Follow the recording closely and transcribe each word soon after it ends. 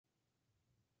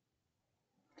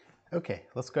Okay,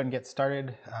 let's go ahead and get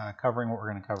started covering what we're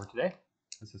going to cover today.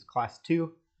 This is class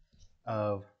 2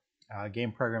 of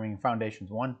Game Programming Foundations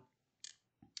 1.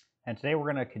 And today we're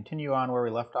going to continue on where we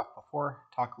left off before,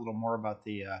 talk a little more about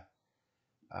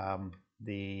how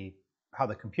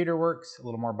the computer works, a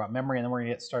little more about memory, and then we're going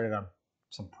to get started on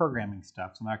some programming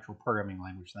stuff, some actual programming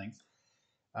language things.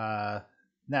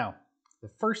 Now, the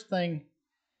first thing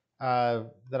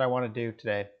that I want to do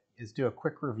today is do a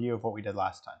quick review of what we did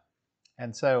last time.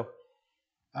 And so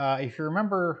if you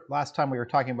remember last time we were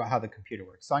talking about how the computer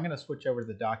works. So I'm going to switch over to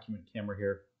the document camera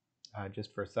here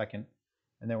just for a second,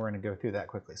 and then we're going to go through that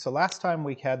quickly. So last time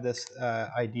we had this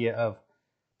idea of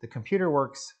the computer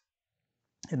works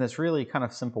in this really kind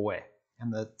of simple way.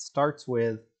 And that starts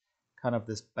with kind of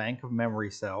this bank of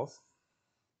memory cells.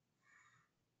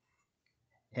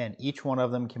 And each one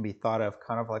of them can be thought of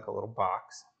kind of like a little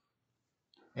box.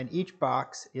 And each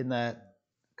box in that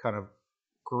kind of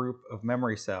group of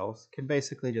memory cells can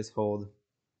basically just hold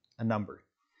a number.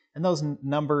 And those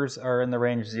numbers are in the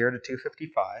range 0 to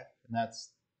 255, and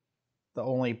that's the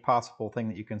only possible thing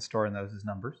that you can store in those is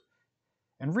numbers.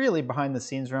 And really behind the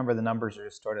scenes, remember, the numbers are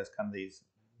just stored as kind of these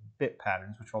bit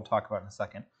patterns, which we'll talk about in a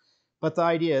second. But the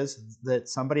idea is that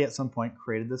somebody at some point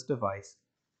created this device,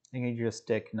 and you just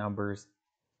stick numbers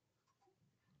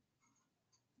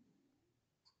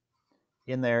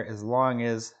in there as long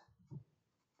as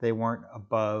they weren't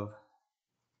above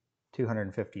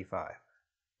 255.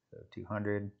 So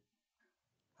 200,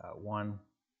 1,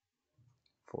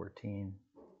 14,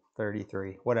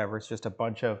 33, whatever. It's just a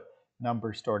bunch of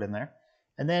numbers stored in there.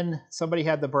 And then somebody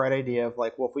had the bright idea of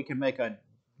like, well, if we can make a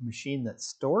machine that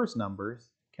stores numbers,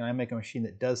 can I make a machine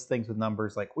that does things with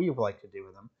numbers like we would like to do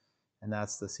with them? And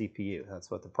that's the CPU.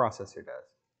 That's what the processor does.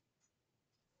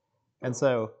 And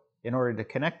so in order to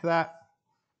connect that,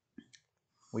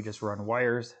 we just run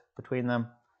wires between them.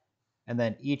 And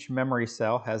then each memory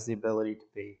cell has the ability to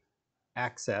be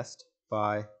accessed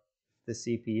by the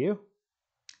CPU.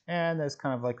 And there's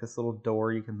kind of like this little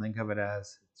door, you can think of it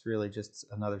as, it's really just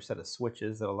another set of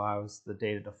switches that allows the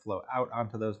data to flow out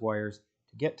onto those wires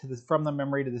to get to from the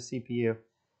memory to the CPU,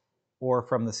 or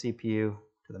from the CPU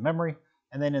to the memory.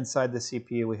 And then inside the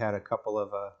CPU we had a couple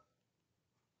of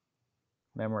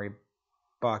memory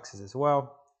boxes as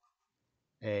well,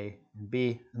 A and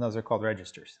B, and those are called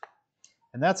registers.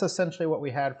 And that's essentially what we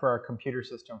had for our computer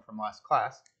system from last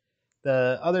class.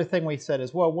 The other thing we said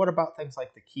is, well, what about things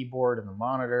like the keyboard and the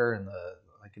monitor and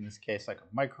like in this case, like a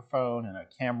microphone and a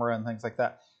camera and things like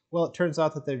that? Well, it turns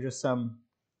out that they're just some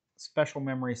special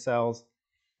memory cells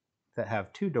that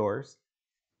have two doors,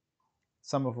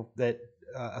 some of that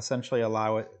essentially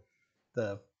allow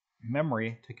the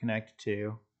memory to connect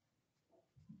to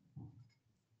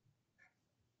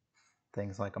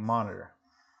things like a monitor.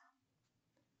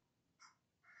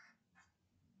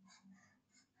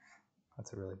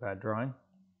 That's a really bad drawing.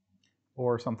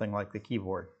 Or something like the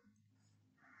keyboard.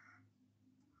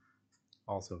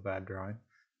 Also a bad drawing.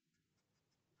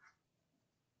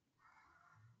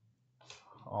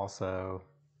 Also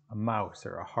a mouse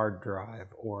or a hard drive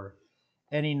or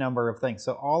any number of things.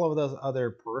 So all of those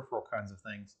other peripheral kinds of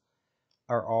things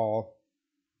are all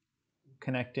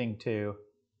connecting to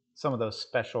some of those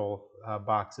special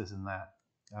boxes in that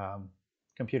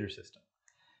computer system.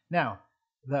 Now,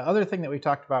 the other thing that we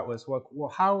talked about was, well,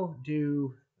 how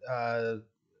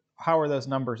are those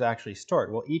numbers actually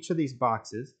stored? Well, each of these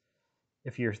boxes,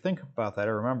 if you think about that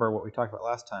or remember what we talked about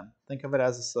last time, think of it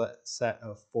as a set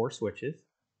of 4 switches,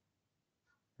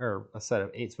 or a set of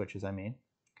 8 switches, I mean.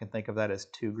 You can think of that as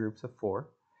 2 groups of 4.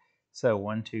 So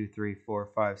 1, 2, 3, 4,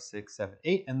 5, 6, 7,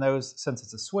 8. And those, since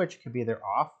it's a switch, could be either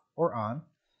off or on.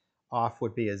 Off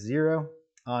would be a 0,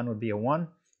 on would be a 1.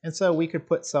 And so we could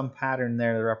put some pattern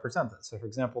there to represent that. So for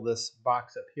example, this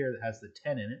box up here that has the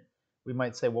 10 in it, we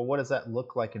might say, well, what does that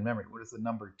look like in memory? What does the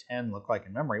number 10 look like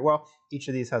in memory? Well, each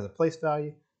of these has a place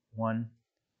value. 1,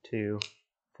 2,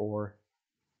 4,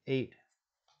 8,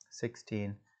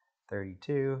 16,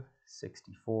 32,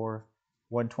 64,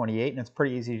 128. And it's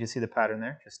pretty easy to see the pattern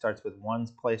there. It just starts with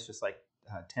 1's place, just like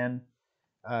 10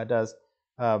 does.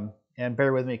 And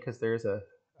bear with me because there's a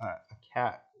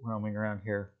cat roaming around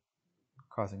here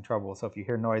causing trouble. So if you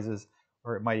hear noises,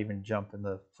 or it might even jump in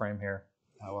the frame here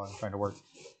while I'm trying to work.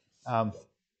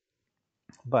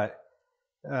 But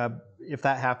if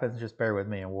that happens, just bear with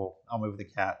me and I'll move the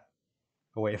cat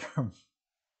away from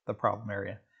the problem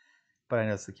area. But I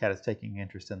notice the cat is taking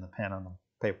interest in the pen on the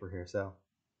paper here. So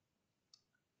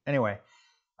anyway,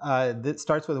 that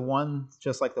starts with 1,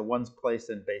 just like the 1's place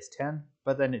in base 10,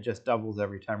 but then it just doubles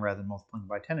every time rather than multiplying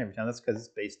by 10 every time. That's because it's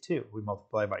base 2. We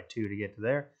multiply by 2 to get to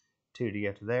there, 2 to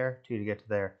get to there, 2 to get to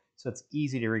there. So it's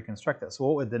easy to reconstruct that. So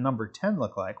what would the number 10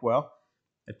 look like? Well,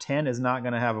 a 10 is not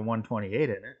going to have a 128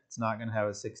 in it. It's not going to have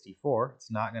a 64.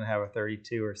 It's not going to have a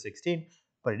 32 or 16,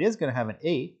 but it is going to have an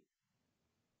 8.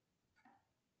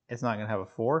 It's not going to have a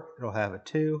 4. It'll have a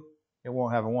 2. It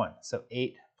won't have a 1. So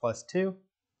 8 plus 2.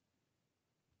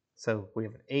 So we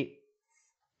have an 8.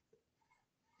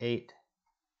 8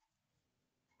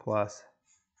 plus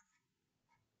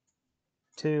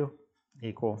 2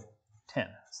 equal 10.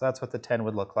 So that's what the 10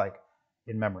 would look like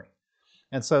in memory.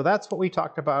 And so that's what we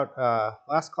talked about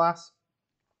last class.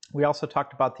 We also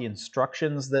talked about the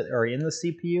instructions that are in the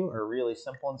CPU are really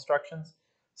simple instructions.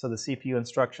 So the CPU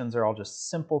instructions are all just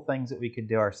simple things that we could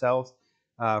do ourselves.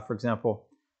 For example,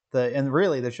 and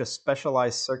really there's just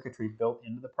specialized circuitry built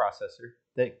into the processor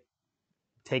that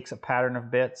takes a pattern of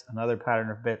bits, another pattern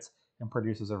of bits, and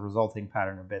produces a resulting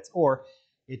pattern of bits. Or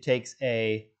it takes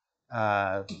a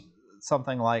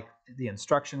something like the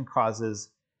instruction causes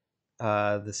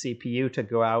the CPU to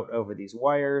go out over these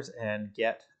wires and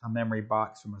get a memory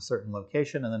box from a certain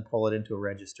location and then pull it into a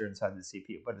register inside the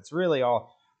CPU. But it's really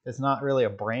it's not really a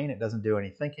brain. It doesn't do any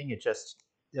thinking. It just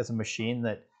is a machine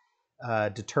that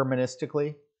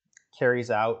deterministically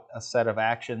carries out a set of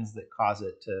actions that cause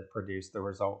it to produce the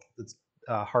result that's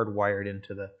hardwired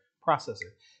into the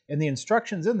processor. And the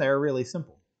instructions in there are really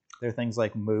simple. They're things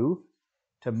like move,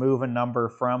 to move a number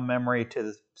from memory to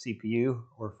the CPU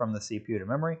or from the CPU to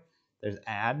memory. There's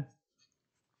add,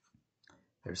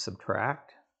 there's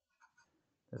subtract,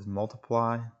 there's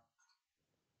multiply,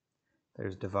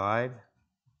 there's divide,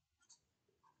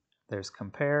 there's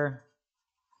compare,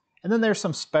 and then there's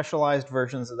some specialized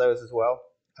versions of those as well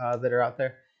that are out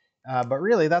there. But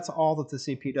really, that's all that the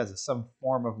CPU does, is some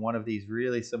form of one of these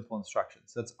really simple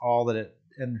instructions. That's all that it,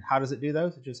 and how does it do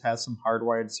those? It just has some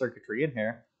hardwired circuitry in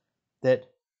here that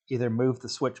either move the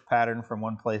switch pattern from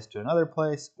one place to another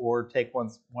place, or take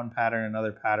one pattern,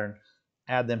 another pattern,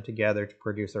 add them together to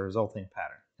produce a resulting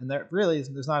pattern. And there really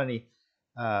there's not any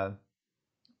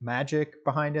magic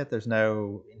behind it. There's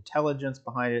no intelligence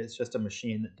behind it. It's just a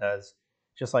machine that does,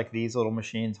 just like these little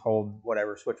machines hold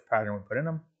whatever switch pattern we put in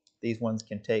them. These ones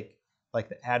can take, like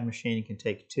the add machine can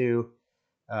take 2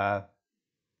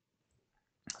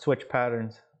 switch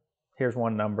patterns. Here's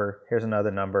one number, here's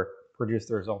another number, produce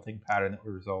the resulting pattern that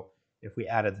would result if we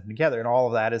added them together. And all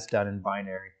of that is done in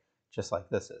binary, just like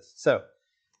this is. So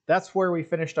that's where we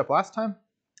finished up last time.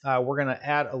 We're going to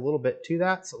add a little bit to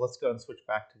that. So let's go and switch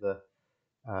back to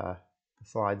the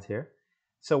slides here.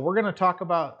 So we're going to talk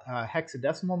about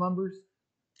hexadecimal numbers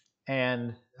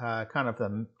and kind of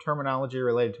the terminology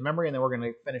related to memory. And then we're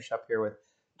going to finish up here with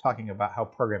talking about how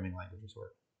programming languages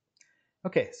work.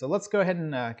 Okay, so let's go ahead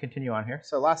and continue on here.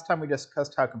 So last time we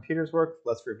discussed how computers work.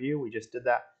 Let's review. We just did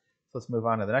that. So let's move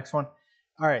on to the next one.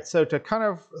 All right, so to kind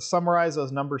of summarize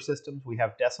those number systems, we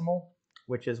have decimal,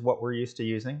 which is what we're used to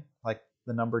using, like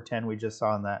the number 10 we just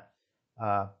saw in that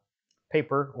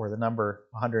paper, or the number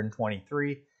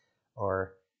 123,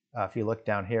 or if you look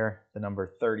down here, the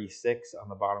number 36 on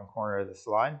the bottom corner of the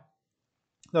slide.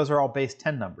 Those are all base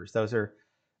 10 numbers. Those are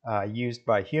used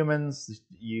by humans.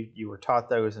 You were taught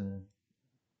those in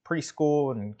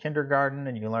preschool and kindergarten,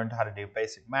 and you learned how to do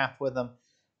basic math with them.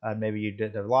 Maybe you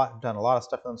done a lot of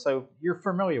stuff with them, so you're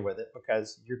familiar with it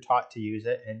because you're taught to use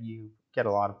it, and you get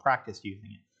a lot of practice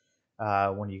using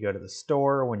it. When you go to the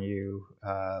store, when you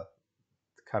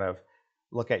kind of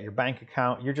look at your bank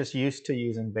account, you're just used to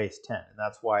using base 10, and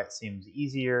that's why it seems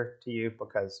easier to you,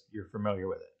 because you're familiar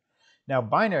with it. Now,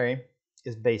 binary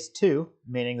is base 2,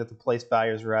 meaning that the place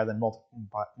values, rather than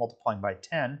multiplying by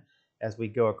 10 as we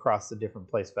go across the different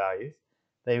place values,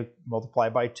 they multiply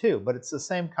by 2. But it's the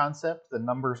same concept. The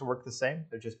numbers work the same.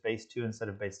 They're just base 2 instead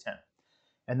of base 10.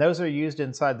 And those are used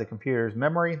inside the computer's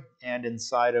memory and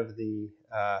inside of the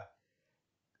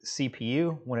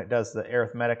CPU when it does the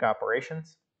arithmetic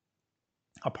operations.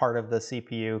 A part of the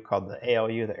CPU called the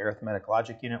ALU, the arithmetic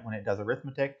logic unit, when it does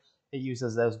arithmetic, it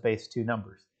uses those base 2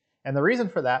 numbers. And the reason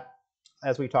for that,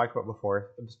 as we talked about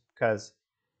before, is because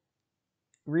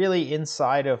really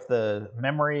inside of the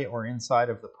memory or inside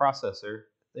of the processor,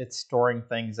 it's storing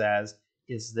things as,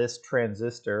 is this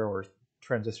transistor, or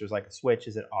transistors like a switch,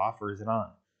 is it off or is it on?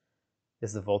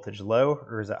 Is the voltage low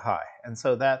or is it high? And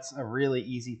so that's a really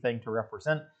easy thing to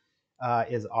represent,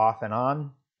 is off and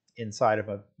on inside of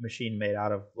a machine made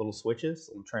out of little switches,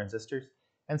 little transistors.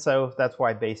 And so that's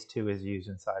why base 2 is used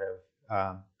inside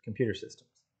of computer systems.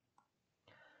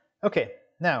 Okay,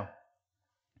 now,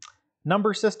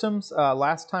 number systems.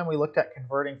 Last time we looked at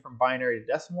converting from binary to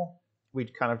decimal. We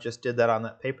kind of just did that on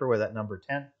that paper with that number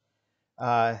 10.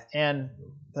 And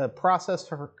the process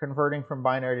for converting from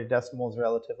binary to decimal is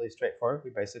relatively straightforward.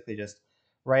 We basically just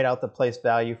write out the place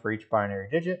value for each binary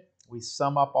digit. We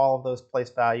sum up all of those place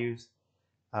values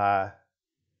that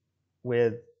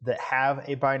have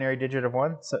a binary digit of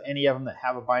 1. So any of them that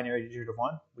have a binary digit of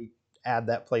 1, we add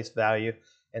that place value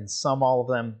and sum all of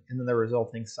them, and then the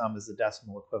resulting sum is the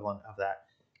decimal equivalent of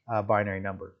that binary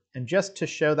number. And just to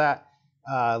show that,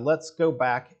 let's go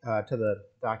back to the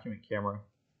document camera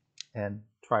and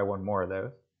try one more of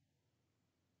those.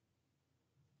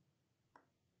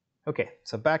 Okay,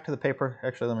 so back to the paper.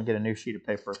 Actually, let me get a new sheet of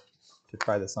paper to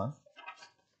try this on.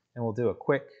 And we'll do a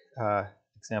quick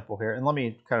example here. And let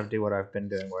me kind of do what I've been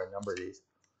doing where I number these.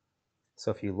 So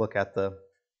if you look at the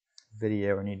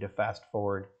video and need to fast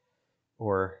forward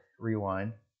or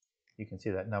rewind, you can see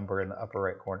that number in the upper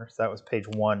right corner. So that was page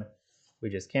 1 we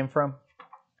just came from.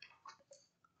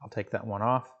 I'll take that one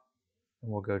off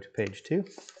and we'll go to page 2.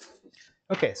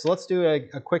 Okay, so let's do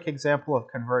a quick example of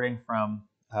converting from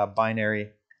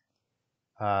binary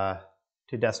to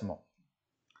decimal.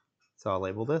 So I'll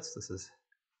label this. This is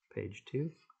page 2.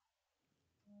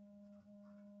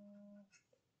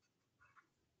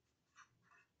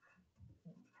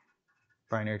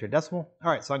 Binary to decimal. All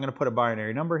right, so I'm going to put a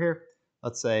binary number here.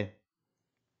 Let's say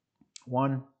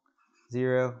 1,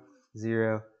 0,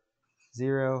 0,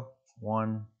 0,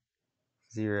 1,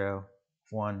 0,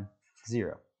 1,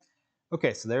 0.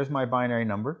 Okay, so there's my binary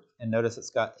number, and notice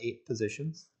it's got 8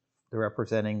 positions. They're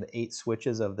representing the 8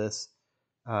 switches of this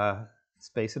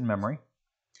space in memory.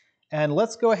 And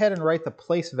let's go ahead and write the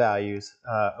place values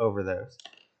over those.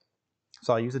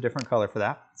 So I'll use a different color for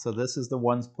that. So this is the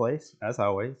ones place, as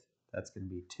always. That's going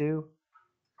to be 2,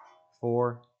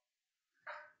 4,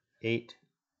 8.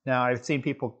 Now I've seen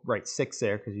people write 6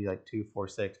 there because you like 2, 4,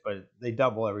 6, but they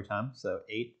double every time. So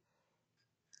 8,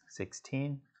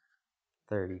 16,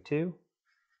 32,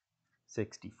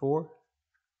 64,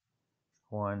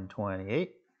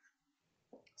 128.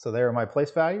 So there are my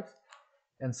place values.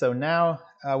 And so now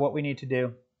what we need to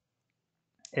do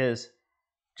is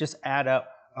just add up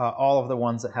all of the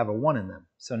ones that have a 1 in them.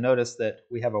 So notice that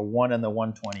we have a 1 in the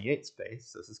 128 space.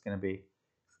 So this is going to be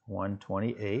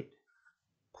 128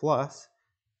 plus,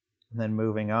 and then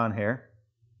moving on here,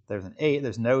 there's an 8.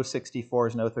 There's no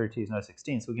 64s, no 32s, no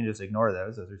 16s. So we can just ignore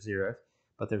those. Those are zeros.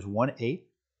 But there's 1 8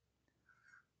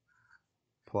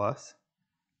 plus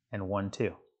and 1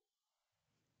 2.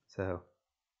 So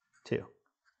 2.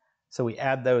 So we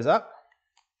add those up,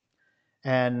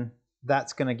 and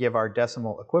that's going to give our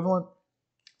decimal equivalent.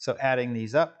 So adding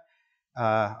these up,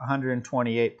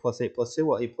 128 plus 8 plus 2,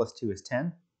 well, 8 plus 2 is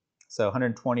 10. So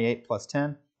 128 plus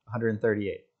 10,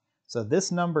 138. So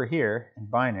this number here in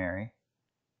binary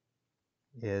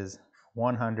is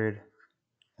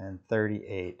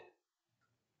 138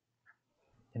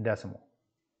 in decimal.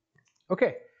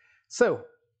 Okay, so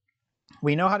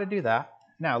we know how to do that.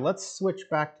 Now let's switch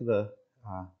back to the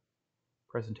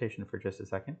presentation for just a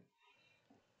second.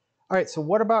 All right, so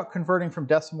what about converting from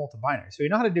decimal to binary? So we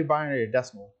know how to do binary to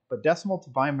decimal, but decimal to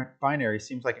binary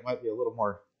seems like it might be a little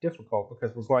more difficult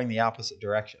because we're going the opposite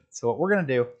direction. So what we're going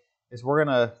to do is we're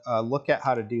going to look at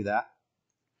how to do that.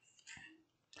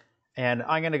 And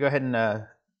I'm going to go ahead and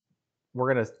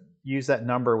we're going to use that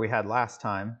number we had last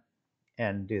time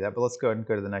and do that. But let's go ahead and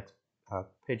go to the next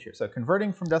page here. So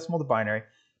converting from decimal to binary,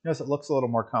 notice it looks a little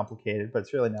more complicated, but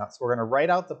it's really not. So we're going to write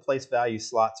out the place value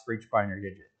slots for each binary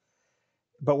digit.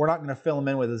 But we're not going to fill them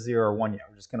in with a 0 or 1 yet.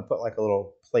 We're just going to put like a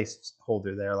little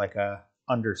placeholder there, like a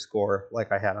underscore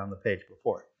like I had on the page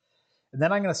before. And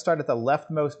then I'm going to start at the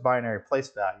leftmost binary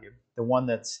place value, the one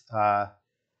that's kind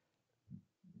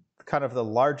of the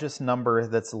largest number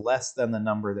that's less than the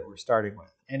number that we're starting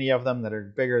with. Any of them that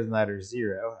are bigger than that are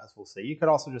 0, as we'll see. You could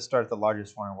also just start at the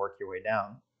largest one and work your way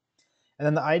down. And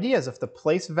then the idea is if the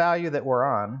place value that we're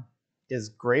on is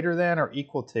greater than or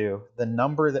equal to the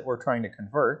number that we're trying to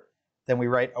convert, then we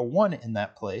write a 1 in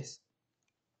that place.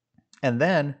 And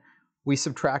then we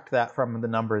subtract that from the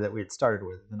number that we had started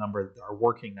with, the number, our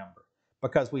working number.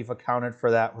 Because we've accounted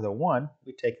for that with a 1,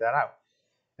 we take that out.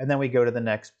 And then we go to the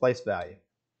next place value.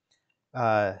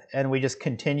 And we just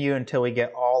continue until we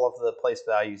get all of the place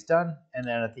values done. And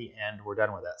then at the end, we're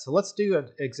done with that. So let's do an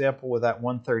example with that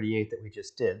 138 that we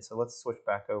just did. So let's switch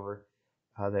back over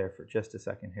there for just a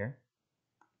second here.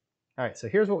 All right, so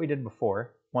here's what we did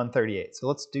before, 138. So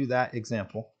let's do that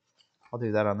example. I'll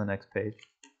do that on the next page.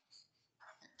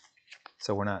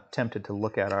 So we're not tempted to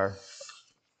look at our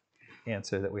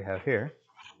answer that we have here.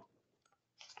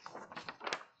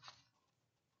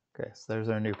 Okay, so there's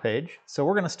our new page. So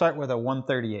we're going to start with a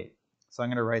 138. So I'm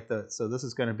going to write so this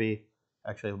is going to be,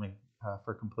 actually let me,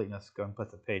 for completeness, go and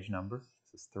put the page number.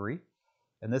 This is 3.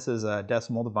 And this is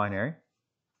decimal to binary.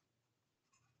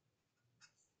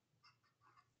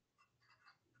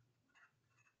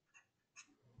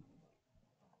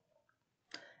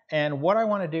 And what I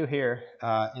want to do here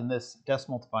in this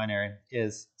decimal to binary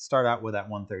is start out with that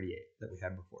 138 that we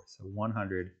had before. So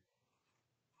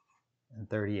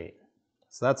 138.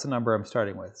 So that's the number I'm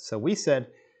starting with. So we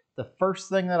said the first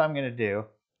thing that I'm going to do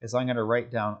is I'm going to write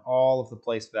down all of the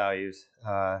place values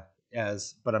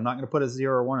but I'm not going to put a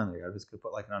 0 or 1 in there. I'm just going to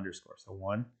put like an underscore. So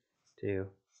 1, 2,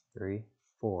 3,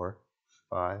 4,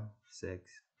 5,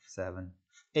 6, 7,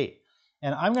 8.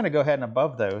 And I'm going to go ahead and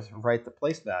above those write the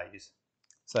place values.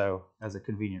 So as a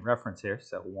convenient reference here,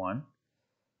 so 1,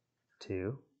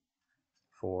 2,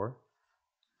 4,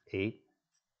 8,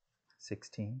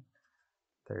 16,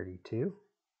 32,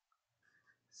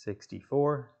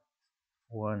 64,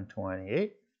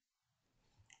 128.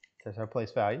 There's our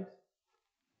place values.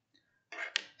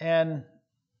 And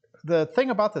the thing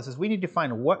about this is we need to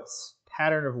find what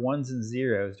pattern of 1s and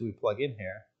 0s do we plug in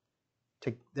here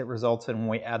that results in when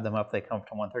we add them up they come up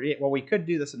to 138. Well, we could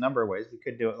do this a number of ways. We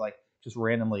could do it like just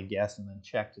randomly guess and then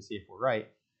check to see if we're right.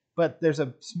 But there's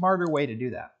a smarter way to do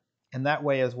that. And that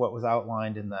way is what was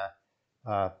outlined in the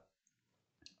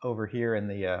over here in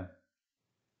the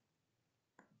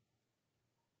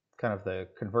kind of the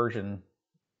conversion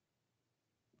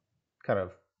kind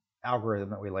of algorithm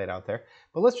that we laid out there.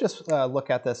 But let's just look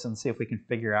at this and see if we can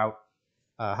figure out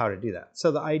how to do that.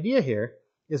 So the idea here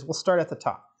is we'll start at the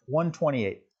top.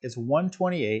 128. Is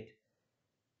 128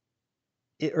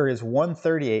 or is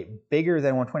 138 bigger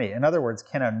than 128? In other words,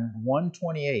 can a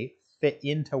 128 fit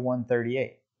into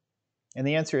 138? And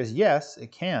the answer is yes,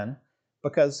 it can,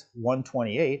 because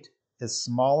 128 is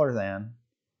smaller than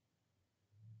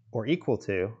or equal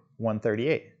to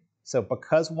 138. So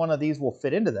because one of these will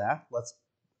fit into that, let's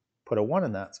put a 1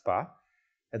 in that spot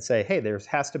and say, hey, there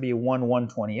has to be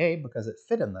 128 because it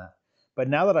fit in that. But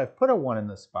now that I've put a 1 in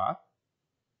this spot,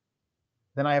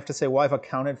 then I have to say, well, I've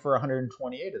accounted for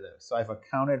 128 of those. So I've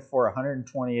accounted for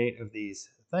 128 of these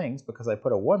things because I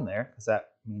put a 1 there, because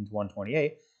that means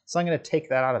 128. So I'm going to take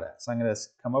that out of that. So I'm going to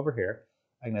come over here.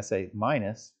 I'm going to say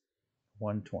minus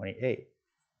 128.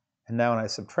 And now when I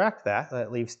subtract that,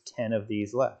 that leaves 10 of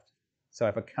these left. So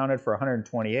I've accounted for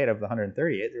 128 of the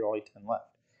 138. There are only 10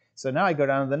 left. So now I go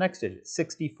down to the next digit,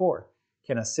 64.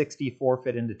 Can a 64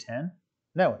 fit into 10?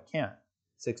 No, it can't.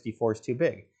 64 is too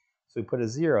big. So we put a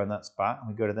 0 in that spot, and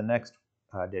we go to the next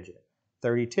digit.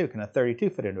 32. Can a 32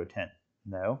 fit into a 10?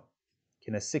 No.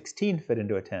 Can a 16 fit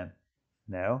into a 10?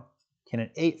 No. Can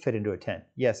an 8 fit into a 10?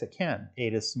 Yes, it can.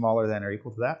 8 is smaller than or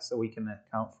equal to that, so we can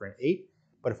account for an 8.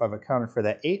 But if I've accounted for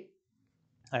that 8,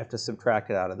 I have to subtract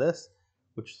it out of this,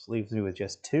 which leaves me with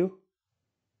just 2.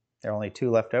 There are only 2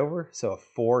 left over, so a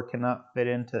 4 cannot fit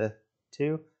into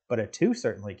 2, but a 2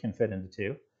 certainly can fit into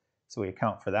 2. So we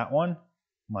account for that one,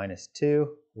 minus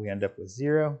 2, we end up with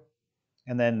 0.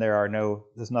 And then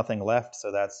there's nothing left,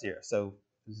 so that's 0. So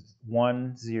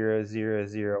 1, 0, 0,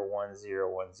 0, 1,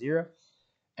 0, 1, 0.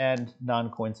 And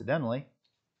non-coincidentally,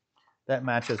 that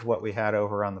matches what we had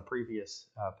over on the previous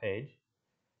page.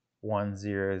 1,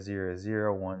 0, 0,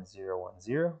 0, 1, 0, 1,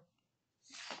 0.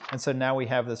 And so now we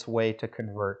have this way to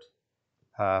convert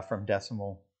from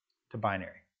decimal to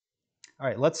binary. All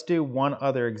right, let's do one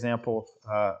other example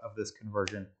of this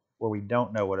conversion where we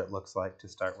don't know what it looks like to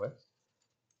start with.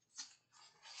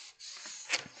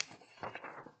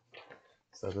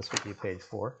 So this would be page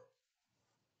 4.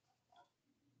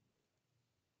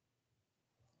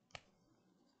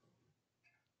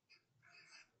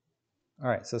 All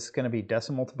right, so it's going to be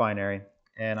decimal to binary,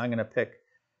 and I'm going to pick,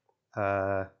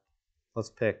 let's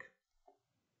pick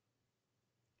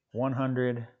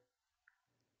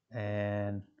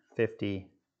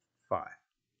 155.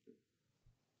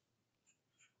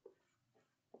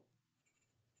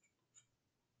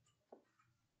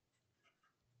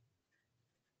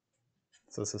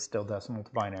 So this is still decimal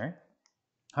to binary.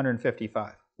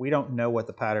 155. We don't know what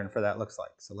the pattern for that looks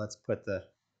like, so let's put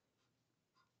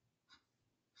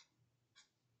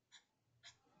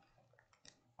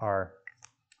our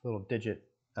little digit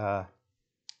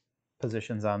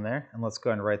positions on there, and let's go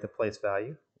ahead and write the place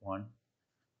value. 1,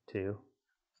 2,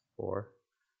 4,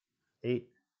 8,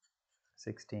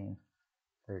 16,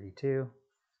 32,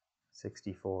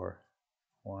 64,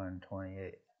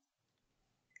 128.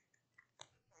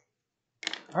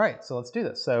 All right, so let's do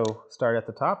this. So start at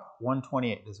the top,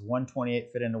 128. Does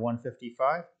 128 fit into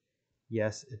 155?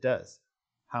 Yes, it does.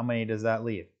 How many does that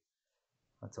leave?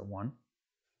 That's a 1.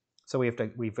 So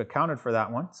we've accounted for that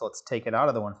one. So let's take it out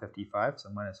of the 155. So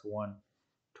minus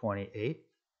 128.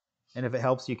 And if it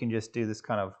helps, you can just do this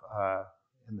kind of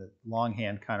in the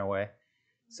longhand kind of way.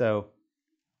 So,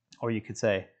 or you could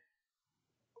say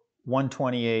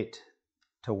 128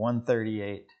 to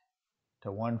 138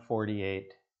 to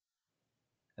 148.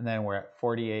 And then we're at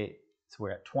 48, So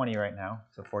we're at 20 right now.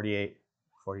 So 48,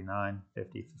 49,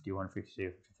 50, 51,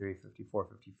 52, 53, 54,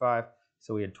 55.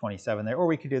 So we had 27 there. Or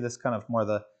we could do this kind of more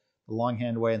the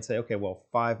longhand way and say, okay, well,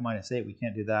 5 minus 8, we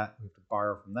can't do that. We have to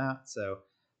borrow from that. So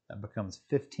that becomes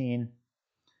 15.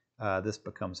 This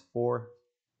becomes 4.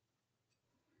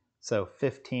 So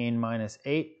 15 minus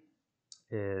 8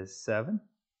 is 7.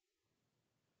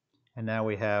 And now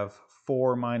we have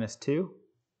 4 minus 2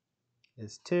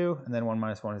 is 2. And then 1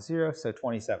 minus 1 is 0. So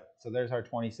 27. So there's our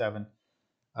 27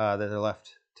 that are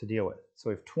left to deal with. So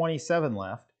we have 27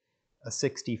 left. A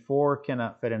 64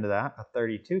 cannot fit into that. A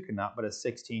 32 cannot, but a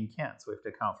 16 can. So we have to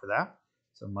account for that.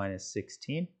 So minus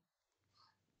 16.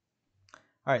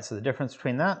 All right, so the difference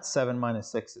between that, 7 minus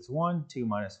 6 is 1. 2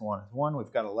 minus 1 is 1.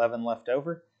 We've got 11 left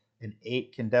over. And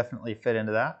 8 can definitely fit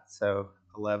into that. So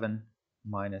 11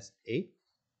 minus 8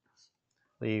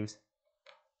 leaves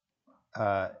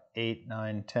 8,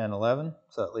 9, 10, 11.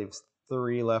 So it leaves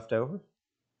 3 left over.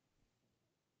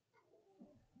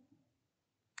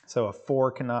 So a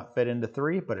 4 cannot fit into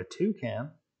 3, but a 2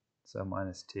 can. So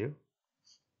minus 2.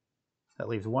 That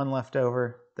leaves 1 left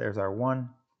over. There's our 1.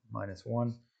 Minus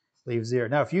 1 leaves 0.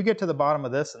 Now, if you get to the bottom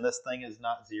of this and this thing is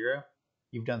not 0,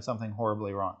 you've done something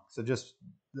horribly wrong. So just,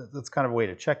 that's kind of a way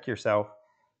to check yourself,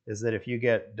 is that if you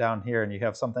get down here and you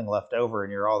have something left over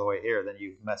and you're all the way here, then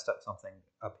you've messed up something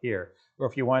up here. Or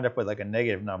if you wind up with like a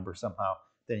negative number somehow,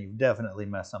 then you've definitely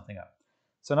messed something up.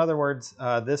 So in other words,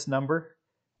 this number,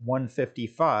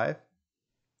 155,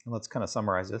 and let's kind of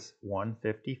summarize this,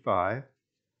 155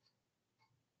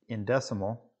 in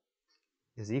decimal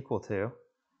is equal to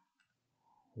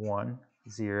 1,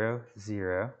 0,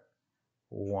 0,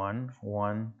 1,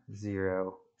 1,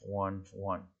 0, 1,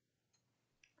 1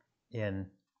 in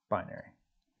binary.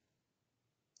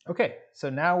 Okay,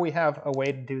 so now we have a way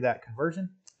to do that conversion.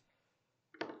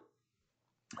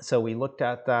 So we looked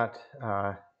at that.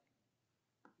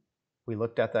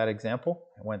 Example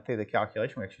and went through the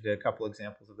calculation. We actually did a couple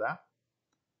examples of that.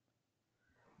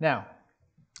 Now,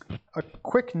 a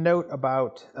quick note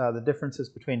about the differences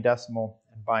between decimal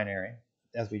and binary,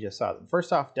 as we just saw them.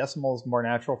 First off, decimal is more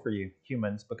natural for you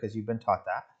humans because you've been taught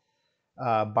that.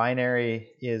 Binary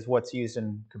is what's used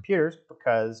in computers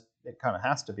because it kind of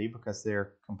has to be, because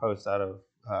they're composed out of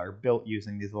or built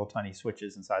using these little tiny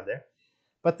switches inside there.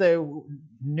 But they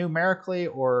numerically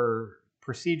or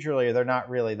procedurally, they're not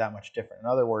really that much different. In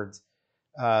other words,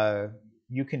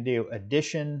 you can do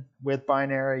addition with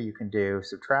binary, you can do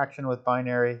subtraction with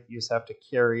binary. You just have to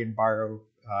carry and borrow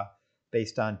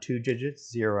based on 2 digits,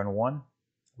 0 and 1,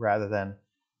 rather than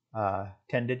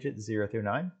 10 digits, 0 through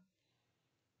 9.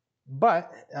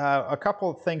 But a couple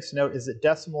of things to note is that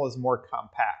decimal is more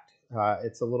compact.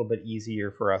 It's a little bit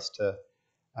easier for us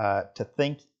to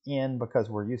think in because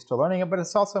we're used to learning it, but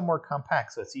it's also more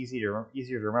compact, so it's easier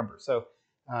to remember. So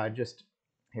just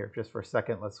for a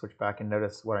second, let's switch back and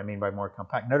notice what I mean by more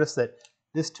compact. Notice that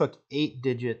this took 8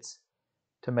 digits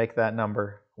to make that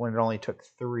number when it only took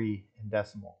 3 in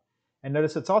decimal. And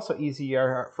notice it's also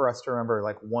easier for us to remember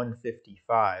like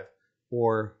 155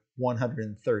 or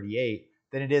 138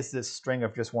 than it is this string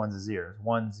of just ones and zeros.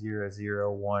 1, 0,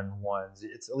 0, 1, 1.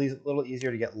 It's at least a little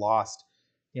easier to get lost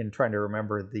in trying to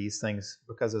remember these things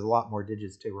because there's a lot more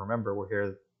digits to remember, where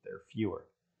here there are fewer.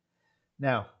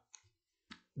 Now,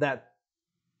 that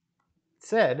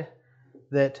said,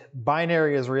 that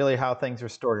binary is really how things are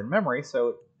stored in memory.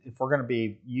 So if we're going to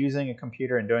be using a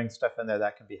computer and doing stuff in there,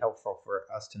 that can be helpful for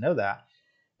us to know that.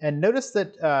 And notice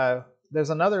that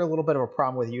there's another little bit of a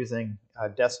problem with using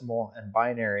decimal and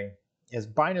binary. Is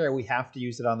binary, we have to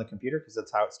use it on the computer because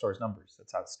that's how it stores numbers.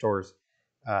 That's how it stores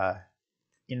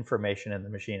information in the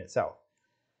machine itself.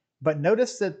 But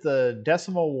notice that the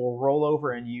decimal will roll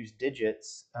over and use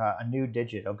digits, a new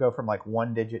digit. It'll go from like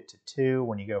 1 digit to 2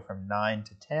 when you go from 9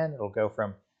 to 10. It'll go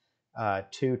from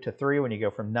 2 to 3 when you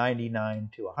go from 99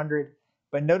 to 100.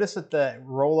 But notice that the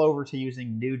rollover to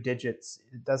using new digits,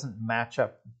 it doesn't match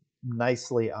up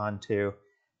nicely onto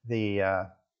the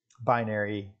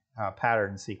binary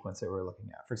pattern sequence that we're looking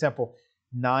at. For example,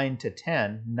 9 to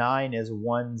 10, 9 is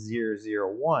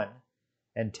 1001.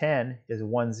 And 10 is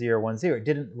 1010. It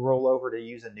didn't roll over to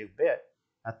use a new bit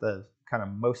at the kind of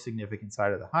most significant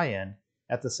side of the high end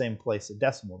at the same place a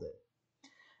decimal did.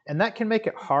 And that can make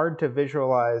it hard to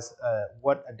visualize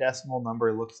what a decimal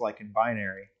number looks like in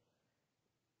binary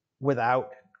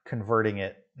without converting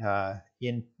it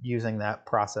in using that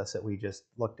process that we just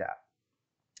looked at.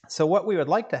 So what we would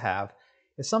like to have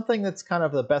is something that's kind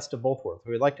of the best of both worlds.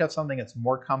 We would like to have something that's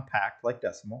more compact, like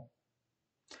decimal,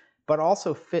 but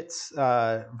also fits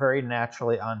very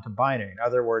naturally onto binary. In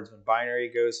other words, when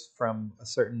binary goes from a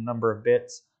certain number of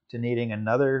bits to needing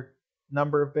another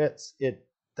number of bits,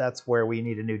 that's where we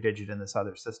need a new digit in this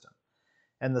other system.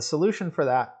 And the solution for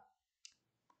that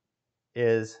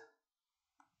is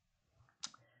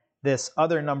this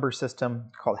other number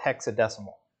system called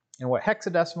hexadecimal. And what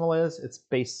hexadecimal is, it's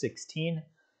base 16,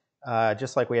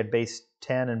 just like we had base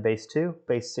 10 and base 2,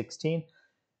 base 16.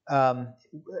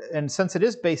 And since it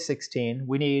is base 16,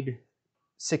 we need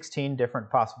 16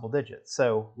 different possible digits.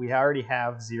 So we already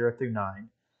have 0 through 9.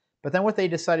 But then what they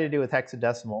decided to do with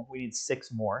hexadecimal, we need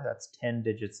 6 more. That's 10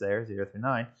 digits there, 0 through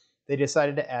 9. They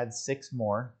decided to add 6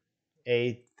 more,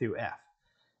 A through F.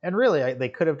 And really, they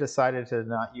could have decided to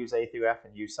not use A through F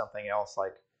and use something else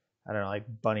like, I don't know, like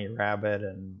bunny rabbit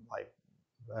and like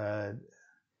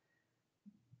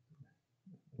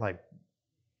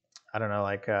I don't know,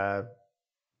 like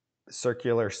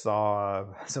circular saw.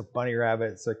 So bunny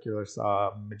rabbit, circular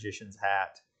saw, magician's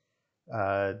hat,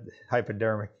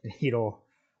 hypodermic needle,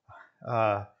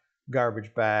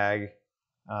 garbage bag,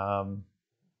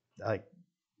 like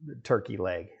turkey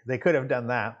leg. They could have done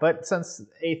that, but since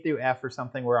A through F or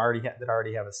something that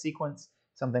already have a sequence,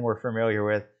 something we're familiar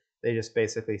with, they just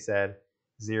basically said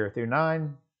 0 through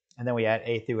 9, and then we add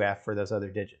A through F for those other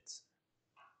digits.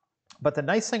 But the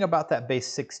nice thing about that base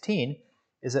 16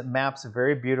 is it maps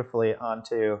very beautifully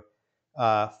onto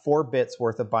 4 bits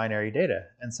worth of binary data.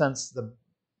 And since the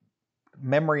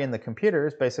memory in the computer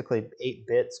is basically 8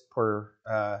 bits per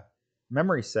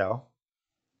memory cell,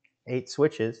 8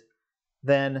 switches,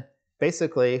 then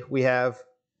basically we have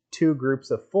 2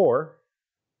 groups of 4,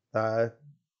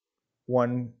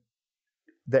 one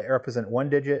that represent 1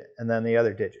 digit and then the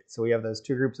other digit. So we have those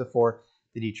 2 groups of 4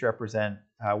 that each represent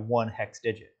 1 hex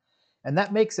digit. And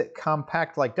that makes it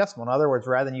compact like decimal. In other words,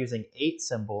 rather than using 8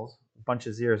 symbols, a bunch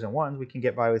of zeros and ones, we can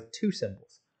get by with 2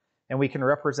 symbols. And we can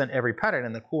represent every pattern.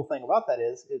 And the cool thing about that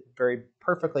is it very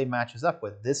perfectly matches up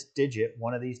with this digit.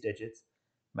 One of these digits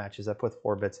matches up with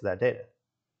 4 bits of that data.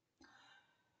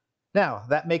 Now,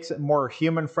 that makes it more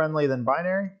human-friendly than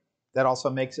binary. That also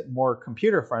makes it more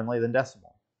computer-friendly than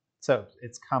decimal. So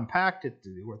it's compact,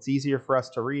 it's easier for us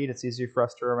to read, it's easier for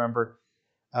us to remember,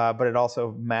 but it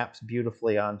also maps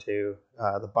beautifully onto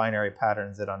the binary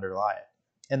patterns that underlie it.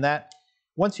 And that,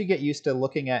 once you get used to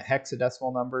looking at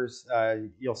hexadecimal numbers,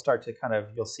 you'll start to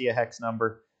you'll see a hex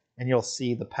number, and you'll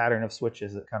see the pattern of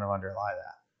switches that kind of underlie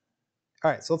that.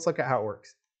 All right, so let's look at how it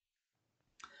works.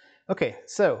 Okay,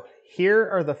 so here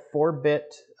are the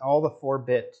 4-bit, all the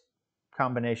 4-bit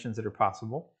combinations that are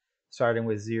possible, starting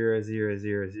with 0, 0,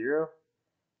 0, 0,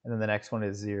 and then the next one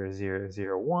is 0, 0,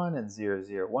 0, 1, and 0,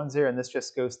 0, 1, 0, and this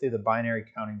just goes through the binary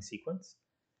counting sequence.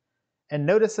 And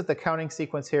notice that the counting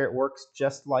sequence here, it works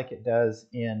just like it does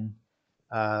in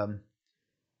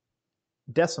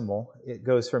decimal. It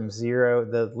goes from 0,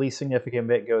 the least significant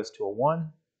bit goes to a 1.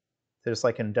 Just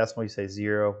like in decimal, you say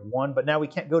 0, 1, but now we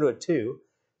can't go to a 2,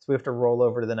 so we have to roll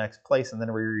over to the next place, and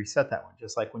then we reset that one,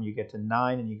 just like when you get to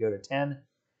 9 and you go to 10,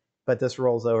 but this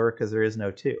rolls over because there is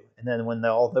no 2. And then when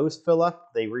all those fill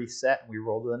up, they reset, and we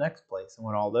roll to the next place. And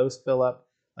when all those fill up,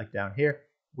 like down here,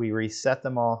 we reset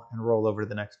them all and roll over to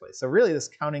the next place. So really, this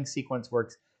counting sequence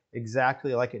works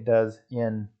exactly like it does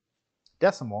in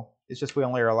decimal. It's just we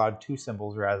only are allowed 2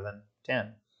 symbols rather than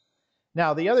 10.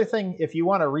 Now, the other thing, if you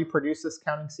want to reproduce this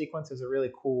counting sequence, is a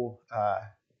really cool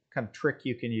kind of trick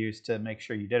you can use to make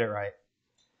sure you did it right.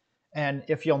 And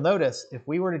if you'll notice, if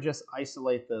we were to just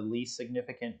isolate the least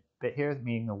significant bit here,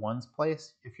 meaning the ones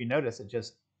place, if you notice,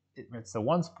 it's the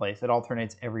ones place, it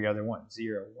alternates every other one,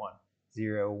 0, 1,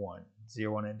 0, 1,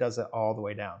 0, 1, and it does it all the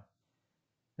way down.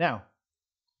 Now,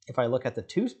 if I look at the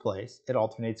twos place, it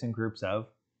alternates in groups of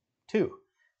 2.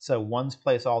 So ones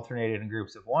place alternated in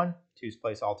groups of 1, twos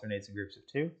place alternates in groups of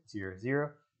 2, 0,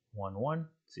 0, 1, 1,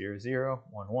 0, 0,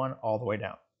 1, 1, all the way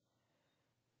down.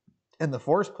 And the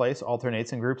fours place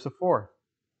alternates in groups of 4.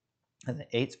 And the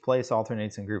eights place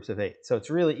alternates in groups of 8. So it's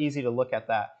really easy to look at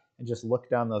that and just look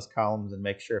down those columns and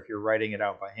make sure if you're writing it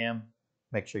out by hand,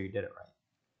 make sure you did it right.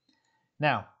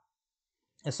 Now,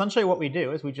 essentially what we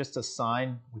do is we just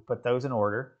assign, we put those in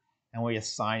order, and we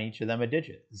assign each of them a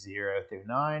digit, 0 through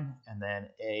 9, and then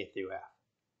A through F.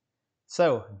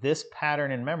 So this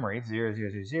pattern in memory, 0,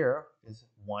 0, 0, 0, is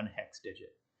 1 hex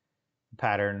digit.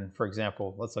 Pattern, for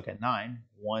example, let's look at 9,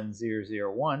 1, 0,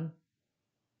 0, 1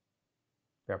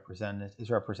 is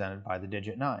represented by the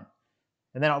digit 9.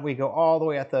 And then we go all the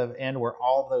way at the end where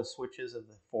all those switches of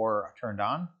the 4 are turned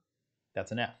on.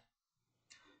 That's an F.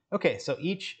 Okay, so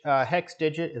each hex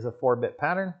digit is a 4-bit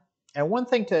pattern. And one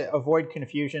thing to avoid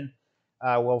confusion,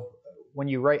 when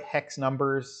you write hex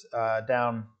numbers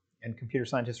down, and computer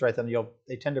scientists write them,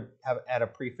 they tend to add a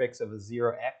prefix of a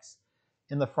 0x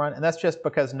in the front. And that's just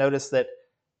because notice that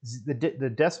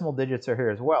the decimal digits are here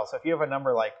as well. So if you have a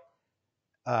number like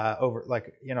over,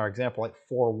 like in our example, like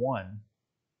 4-1.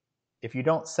 If you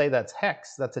don't say that's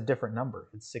hex, that's a different number.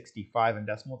 It's 65 in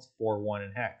decimal, it's 4-1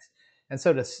 in hex. And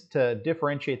so to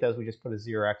differentiate those, we just put a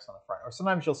 0x on the front. Or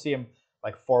sometimes you'll see them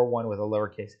like 4-1 with a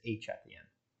lowercase h at the end.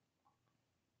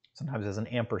 Sometimes there's an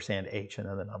ampersand h and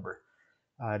then the number,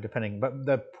 depending. But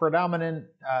the predominant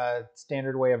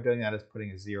standard way of doing that is putting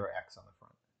a 0x on the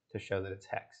front to show that it's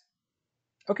hex.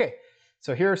 Okay,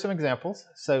 so here are some examples.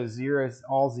 So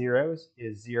all zeros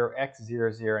is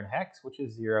 0x00 in hex, which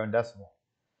is 0 in decimal.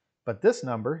 But this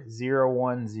number,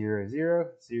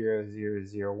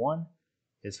 01000001,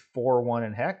 is 4-1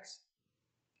 in hex.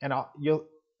 And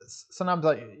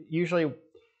usually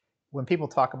when people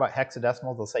talk about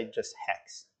hexadecimals, they'll say just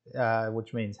hex,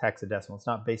 which means hexadecimal. It's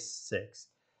not base 6.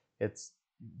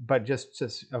 But just to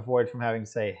avoid from having to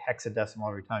say hexadecimal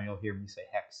every time, you'll hear me say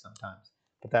hex sometimes.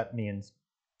 But that means,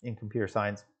 in computer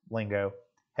science lingo,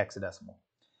 hexadecimal.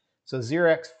 So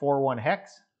 0x41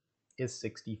 hex is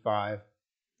 65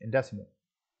 in decimal.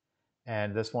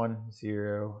 And this one,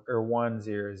 1001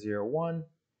 0010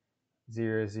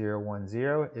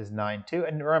 is 92.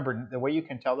 And remember, the way you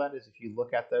can tell that is if you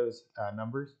look at those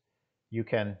numbers, you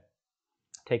can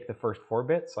take the first 4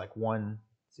 bits, like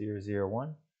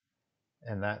 1001,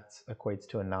 and that equates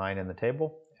to a 9 in the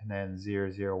table. And then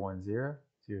 0010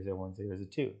 is a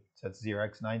 2. So it's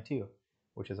 0x92,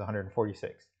 which is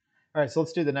 146. All right, so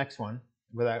let's do the next one.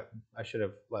 I should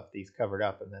have left these covered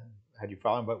up and then had you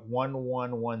follow them. But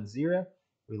 1110,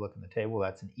 we look in the table,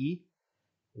 that's an E.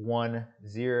 1000,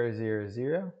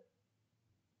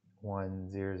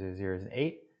 1000 is an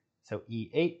 8. So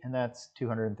E8, and that's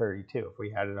 232 if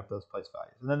we added up those place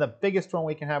values. And then the biggest one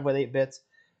we can have with 8 bits,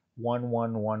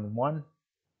 1111,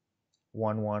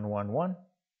 1111.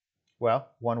 Well,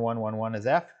 1111 is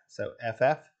F, so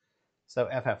FF. So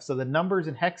FF. So the numbers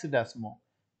in hexadecimal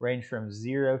range from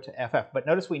 0 to FF. But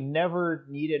notice we never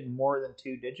needed more than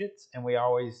 2 digits, and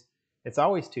it's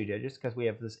always 2 digits because we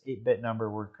have this 8-bit number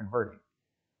we're converting.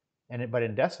 But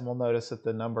in decimal, notice that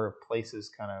the number of places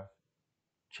kind of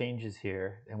changes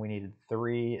here, and we needed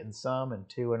 3 in some and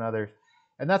 2 in others.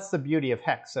 And that's the beauty of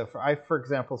hex. So for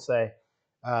example, say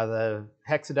the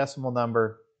hexadecimal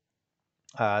number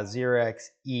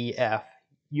 0xEF,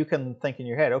 you can think in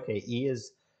your head, okay, E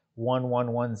is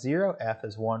 1110, F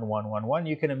is 1111.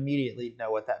 You can immediately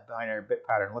know what that binary bit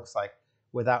pattern looks like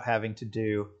without having to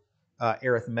do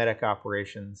arithmetic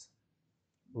operations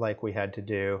like we had to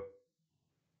do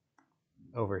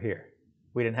over here.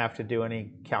 We didn't have to do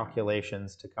any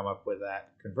calculations to come up with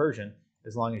that conversion,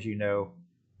 as long as you know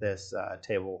this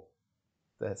table,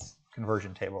 this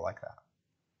conversion table like that.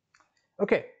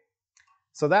 Okay,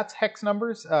 so that's hex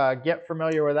numbers. Get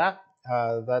familiar with that.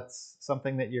 That's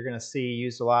something that you're going to see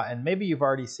used a lot, and maybe you've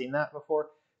already seen that before.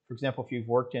 For example, if you've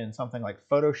worked in something like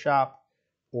Photoshop,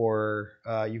 or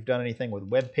you've done anything with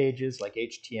web pages like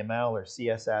HTML or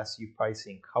CSS, you've probably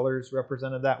seen colors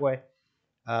represented that way.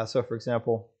 So for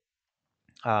example,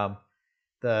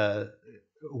 the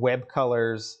web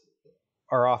colors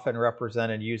are often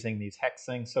represented using these hex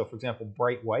things. So for example,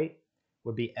 bright white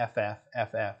would be FF,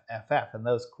 FF, FF, and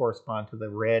those correspond to the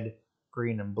red,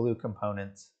 green, and blue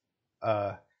components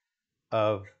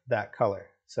of that color.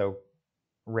 So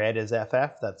red is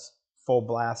FF, that's full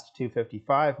blast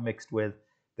 255 mixed with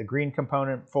the green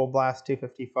component, full blast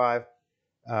 255,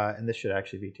 and this should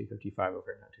actually be 255 over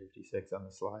here, not 256 on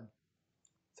the slide.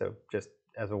 So just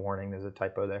as a warning, there's a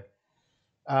typo there.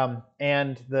 And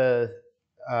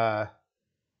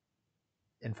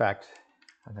in fact,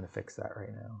 I'm going to fix that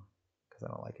right now because I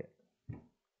don't like it.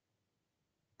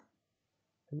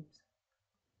 Oops.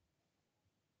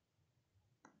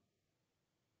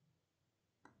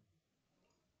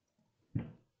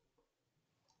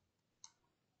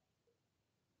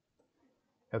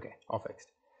 Okay, all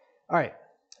fixed. All right,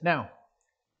 now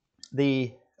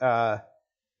the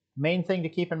main thing to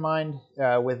keep in mind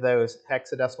with those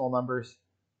hexadecimal numbers,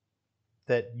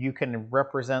 that you can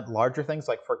represent larger things,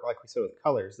 like we said with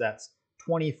colors, that's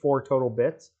 24 total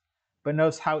bits. But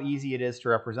notice how easy it is to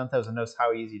represent those, and notice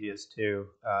how easy it is to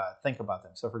think about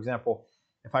them. So for example,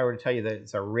 if I were to tell you that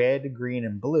it's a red, green,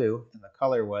 and blue, and the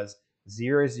color was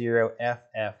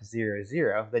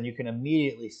 00FF00, then you can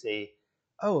immediately see,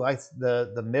 oh,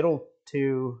 the middle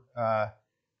 2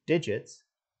 digits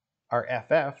are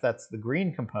FF, that's the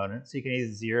green component. So you can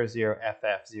use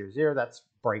 00FF00, that's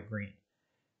bright green.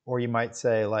 Or you might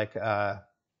say like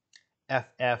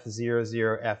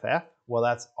FF00FF, well,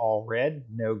 that's all red,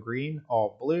 no green,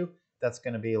 all blue. That's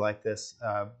going to be like this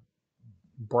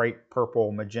bright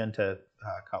purple magenta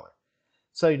color.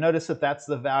 So you notice that that's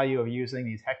the value of using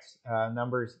these hex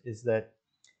numbers, is that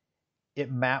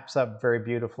it maps up very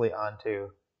beautifully onto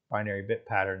binary bit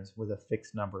patterns with a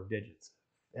fixed number of digits.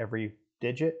 Every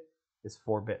digit is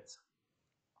 4 bits.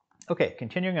 Okay,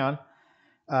 continuing on.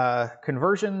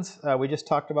 Conversions, we just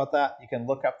talked about that. You can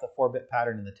look up the 4-bit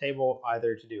pattern in the table,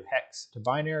 either to do hex to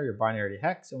binary or binary to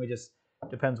hex, and we just,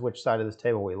 depends which side of this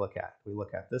table we look at. We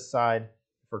look at this side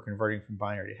if we're converting from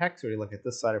binary to hex, or we look at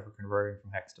this side if we're converting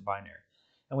from hex to binary.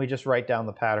 And we just write down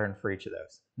the pattern for each of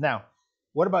those. Now,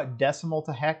 what about decimal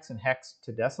to hex and hex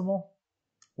to decimal?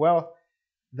 Well,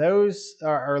 those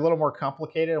are a little more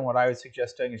complicated, and what I would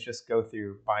suggest doing is just go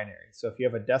through binary. So if you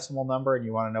have a decimal number and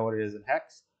you want to know what it is in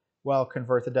hex, well,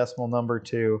 convert the decimal number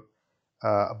to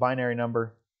a binary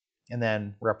number and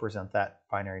then represent that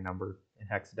binary number in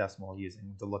hexadecimal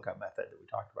using the lookup method that we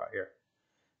talked about here.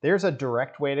 There's a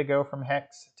direct way to go from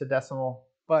hex to decimal,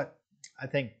 but I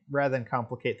think rather than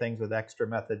complicate things with extra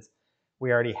methods,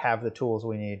 we already have the tools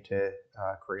we need to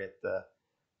create the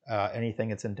anything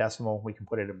that's in decimal, we can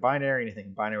put it in binary. Anything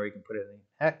in binary, we can put it in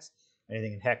hex.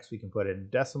 Anything in hex, we can put it in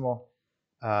decimal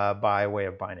by way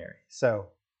of binary. So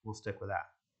we'll stick with that.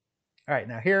 All right,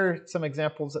 now here are some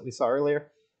examples that we saw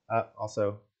earlier.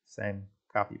 Also, same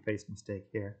copy-paste mistake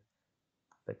here.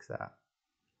 Fix that.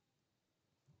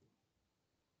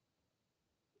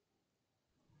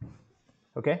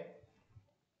 Okay,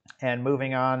 and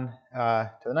moving on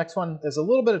to the next one, there's a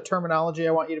little bit of terminology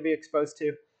I want you to be exposed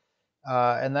to.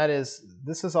 And that is,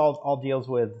 this is all deals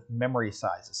with memory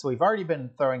sizes. So we've already been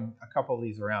throwing a couple of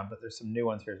these around, but there's some new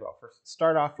ones here as well. First,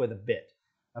 start off with a bit.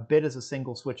 A bit is a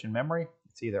single switch in memory.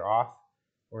 It's either off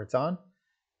or it's on.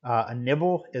 A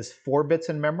nibble is 4 bits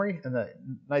in memory. And the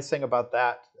nice thing about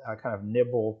that kind of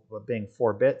nibble being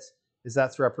 4 bits is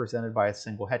that's represented by a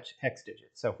single hex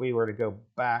digit. So if we were to go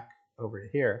back over to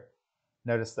here,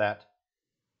 notice that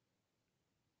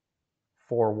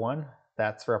 4-1.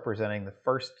 That's representing the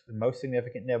most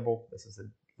significant nibble. This is the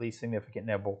least significant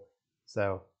nibble.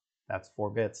 So that's 4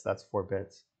 bits. That's 4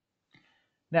 bits.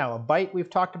 Now, a byte we've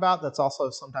talked about. That's also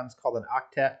sometimes called an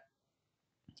octet.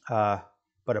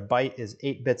 But a byte is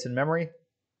 8 bits in memory. A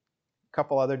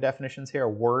couple other definitions here. A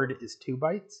word is 2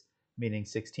 bytes, meaning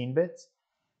 16 bits.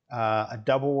 A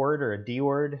double word or a D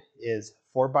word is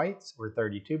 4 bytes, or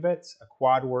 32 bits. A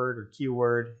quad word or Q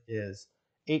word is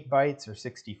 8 bytes, or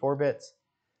 64 bits.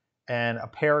 And a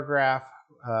paragraph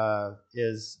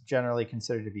is generally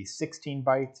considered to be 16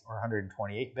 bytes or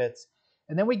 128 bits.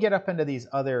 And then we get up into these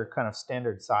other kind of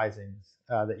standard sizings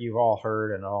that you've all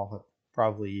heard and all have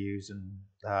probably used in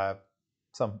at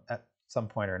some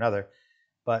point or another.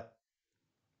 But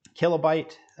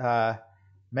kilobyte,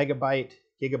 megabyte,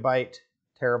 gigabyte,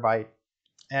 terabyte.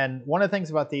 And one of the things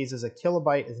about these is a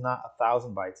kilobyte is not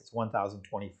 1,000 bytes, it's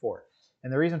 1,024.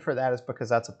 And the reason for that is because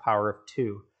that's a power of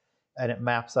 2. And it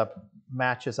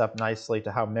matches up nicely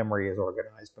to how memory is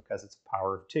organized because it's a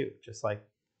power of 2, just like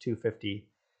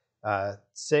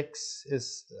 256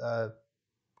 is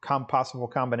possible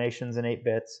combinations in 8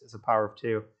 bits is a power of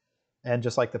 2, and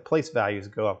just like the place values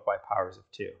go up by powers of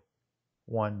 2,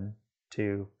 1,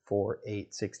 2, 4,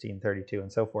 8, 16, 32, and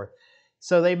so forth.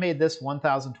 So they made this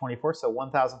 1,024. So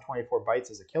 1,024 bytes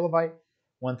is a kilobyte.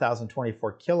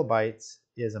 1,024 kilobytes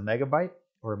is a megabyte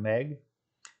or meg.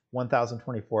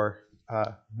 1,024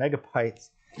 megabytes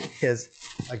is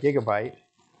a gigabyte.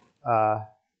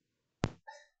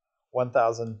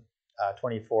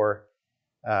 1,024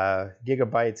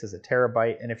 gigabytes is a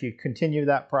terabyte. And if you continue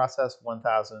that process,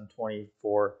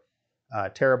 1,024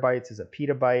 terabytes is a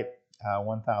petabyte.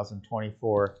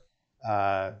 1,024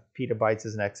 petabytes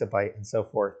is an exabyte, and so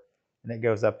forth. And it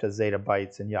goes up to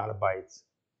zettabytes and yottabytes.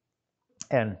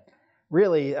 And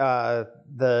really,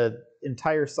 the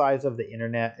entire size of the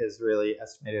internet is really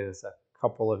estimated as a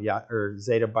couple of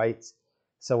zettabytes.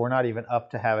 So we're not even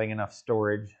up to having enough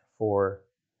storage for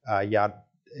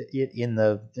in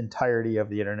the entirety of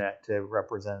the internet to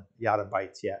represent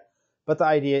yottabytes yet. But the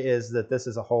idea is that this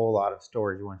is a whole lot of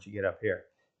storage once you get up here.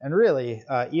 And really,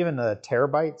 even the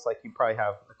terabytes, like you probably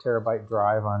have a terabyte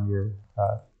drive on your,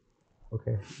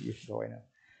 okay, you should go away now.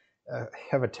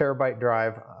 Have a terabyte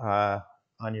drive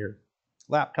on your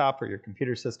laptop or your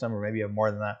computer system, or maybe you have more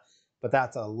than that, but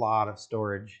that's a lot of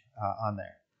storage on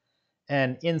there.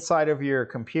 And inside of your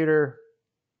computer,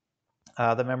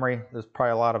 the memory, there's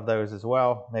probably a lot of those as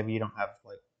well. Maybe you don't have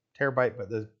like terabyte, but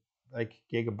there's like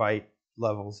gigabyte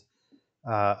levels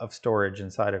of storage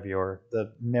inside of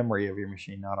the memory of your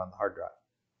machine, not on the hard drive.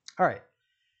 All right,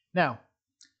 now,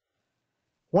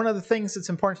 one of the things that's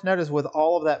important to note is with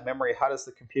all of that memory, how does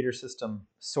the computer system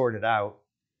sort it out?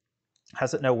 How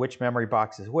does it know which memory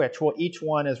box is which? Well, each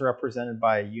one is represented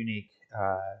by a unique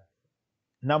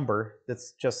number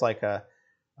that's just like a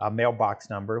mailbox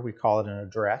number. We call it an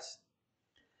address.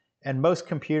 And most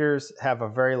computers have a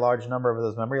very large number of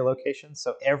those memory locations,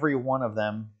 so every one of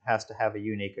them has to have a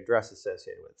unique address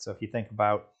associated with it. So if you think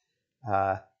about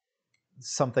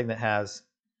something that has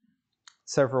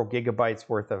several gigabytes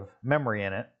worth of memory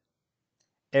in it,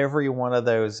 every one of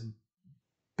those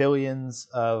billions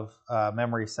of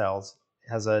memory cells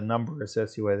has a number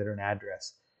associated with it or an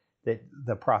address that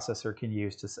the processor can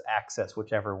use to access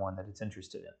whichever one that it's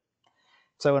interested in.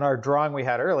 So in our drawing we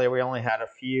had earlier, we only had a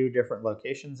few different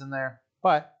locations in there,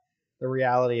 but the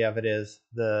reality of it is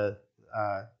that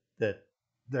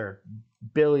there are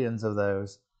billions of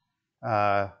those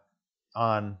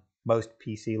on most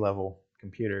PC level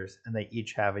computers, and they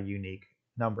each have a unique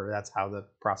number. That's how the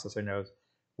processor knows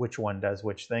which one does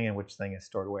which thing and which thing is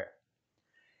stored where.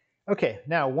 Okay,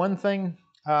 now one thing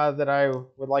that I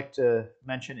would like to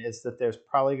mention is that there's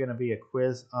probably going to be a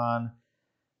quiz on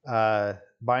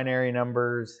binary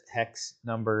numbers, hex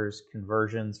numbers,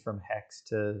 conversions from hex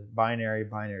to binary,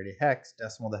 binary to hex,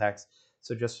 decimal to hex.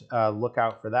 So just look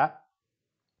out for that.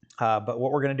 But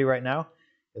what we're going to do right now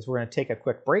is we're going to take a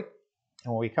quick break.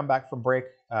 And when we come back from break,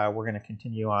 we're going to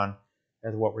continue on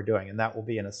with what we're doing. And that will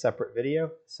be in a separate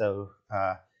video. So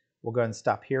we'll go ahead and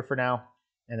stop here for now.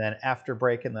 And then after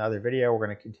break in the other video, we're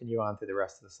going to continue on through the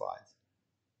rest of the slides.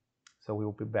 So we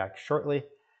will be back shortly.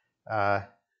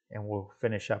 And we'll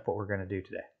finish up what we're going to do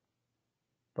today.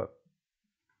 But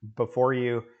before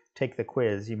you take the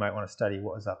quiz, you might want to study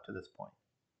what was up to this point.